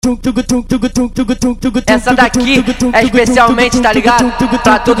Essa daqui é especialmente, tá ligado?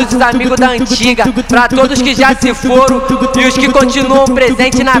 Pra todos os amigos da antiga, pra todos que já se foram e os que continuam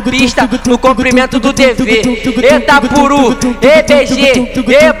presentes na pista, no cumprimento do dever. Eita puru, EBG,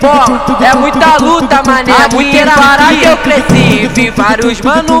 bola, é muita luta, mané, é muita parada que eu cresci. Vi vários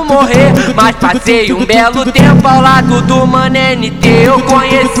mano morrer, mas passei um belo tempo ao lado do mané NT. Eu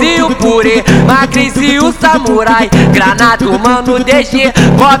conheci o Purê, Macris e o Samurai, Granado, mano DG,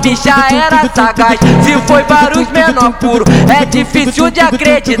 Bob já era sagaz. Se foi para os menor puro, é difícil de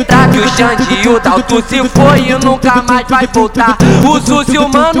acreditar que o Xande e o Dalto se foi e nunca mais vai voltar. O Suzy, o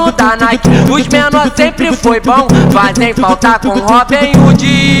mano da Nike, os menor sempre foi bom. Fazem falta com Robin Hood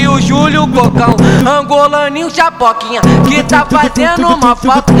e o Júlio Cocão, Angolaninho Chapoquinha, que tá fazendo uma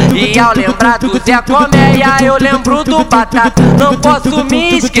falta. E ao lembrar do Zé Colmeia, eu lembro do Batata. Não posso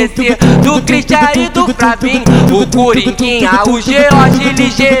me esquecer do Christian e do Flavinho, o Coringuinha, o George,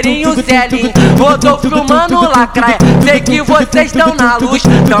 Ligeirinho, Celinho, Rodolfo, mano Lacraia. Sei que vocês estão na luz,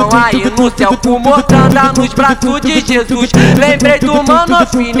 tão aí no céu com mortanda nos braços de Jesus. Lembrei do mano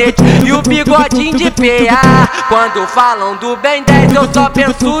Alfinete e o bigodinho de PA. Quando falam do Ben 10 eu só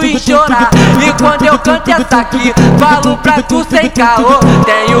penso em chorar. E quando eu canto essa aqui, falo pra tu sem caô.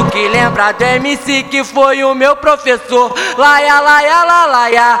 Tenho que lembrar do MC que foi o meu professor. Laia, laia, la,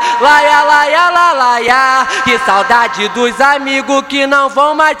 laia, laia, laia, la, laia. Que saudade dos amigos que não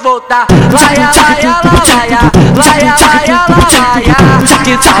vão mais voltar. Laia, laia, la, laia, laia, laia, la, laia.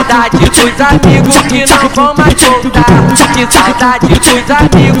 Que saudade dos amigos que não vão mais voltar. Que saudade dos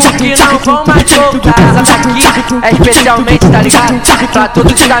amigos que não vão mais voltar. Essa daqui é especialmente, tá ligado? Pra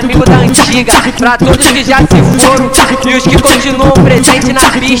todos os amigos da antiga, pra todos que já se foram e os que continuam presentes na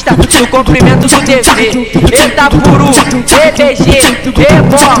pista, no cumprimento do dever. Eita puru, EBG,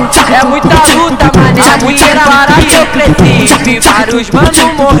 bola, é muita luta, mané, é muita parada que eu cresci. Vi vários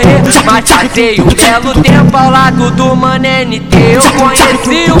mano morrer, mas passei um belo tempo ao lado do mané NT. Eu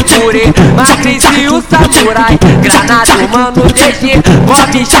conheci o Purê, Macris e o Samurai, Granado, mano DG,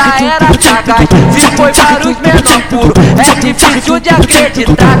 Bob já era sagaz. Se foi para os menor puro, é difícil de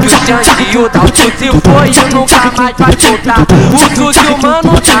acreditar que o Xande e o Dalto se foi e nunca mais vai voltar. O Suzy, o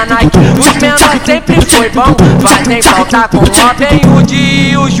mano da Nike, os menor sempre foi bom. Fazem falta com Robin Hood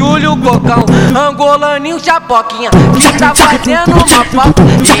e o Júlio Cocão, Angolaninho Chapoquinha, que tá fazendo uma falta.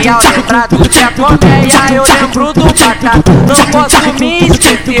 E ao lembrar do Zé Colmeia, eu lembro do Batata. Não posso me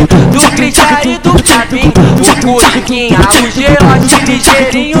esquecer do Christian e do Flavinho, o Coringuinha, o George,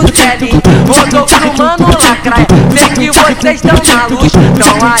 Ligeirinho, Celinho, Rodolfo, mano Lacraia. Sei que vocês estão na luz,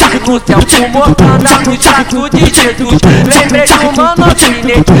 tão aí no céu com mortanda nos braços de Jesus. Lembrei do mano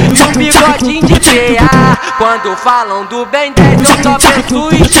Alfinete e o bigodinho de PA. Quando falam do Ben 10 eu só penso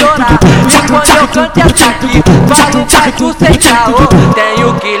em chorar. E quando eu canto essa aqui, falo pra tu sem caô.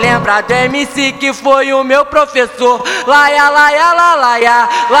 Tenho que lembrar do MC que foi o meu professor. Laia, laia, la, laia,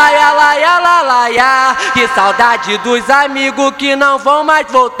 laia, laia, la, laia. Que saudade dos amigos que não vão mais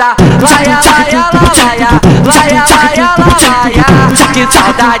voltar. Laia, laia, la, laia, laia, laia, la, laia. Que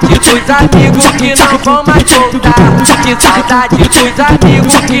saudade dos amigos que não vão mais voltar. Que saudade dos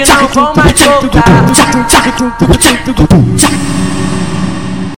amigos que não vão mais voltar.